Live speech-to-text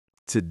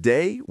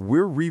Today,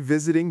 we're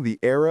revisiting the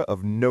era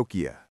of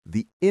Nokia,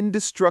 the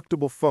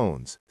indestructible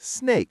phones,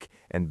 Snake,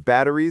 and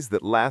batteries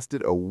that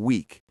lasted a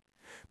week.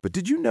 But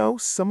did you know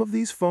some of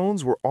these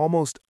phones were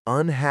almost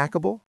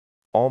unhackable?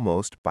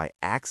 Almost by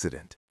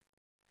accident.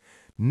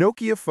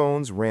 Nokia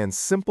phones ran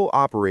simple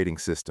operating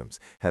systems,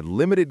 had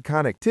limited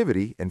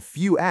connectivity and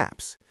few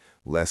apps.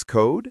 Less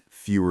code,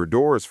 fewer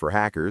doors for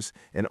hackers,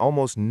 and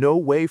almost no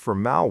way for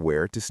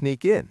malware to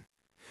sneak in.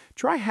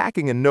 Try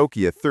hacking a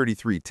Nokia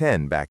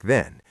 3310 back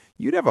then.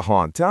 You'd have a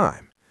hard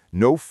time.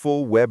 No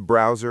full web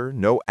browser,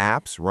 no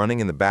apps running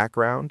in the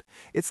background.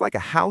 It's like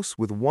a house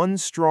with one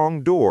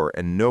strong door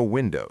and no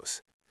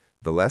windows.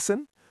 The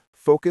lesson?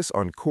 Focus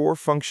on core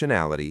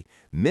functionality,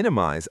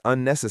 minimize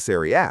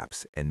unnecessary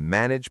apps, and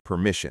manage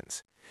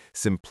permissions.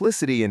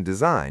 Simplicity in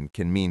design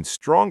can mean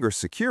stronger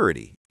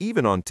security,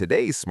 even on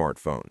today's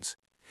smartphones.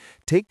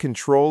 Take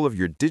control of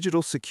your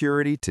digital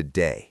security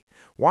today.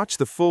 Watch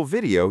the full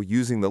video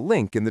using the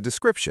link in the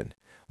description.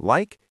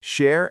 Like,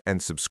 share,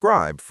 and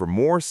subscribe for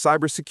more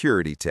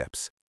cybersecurity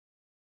tips.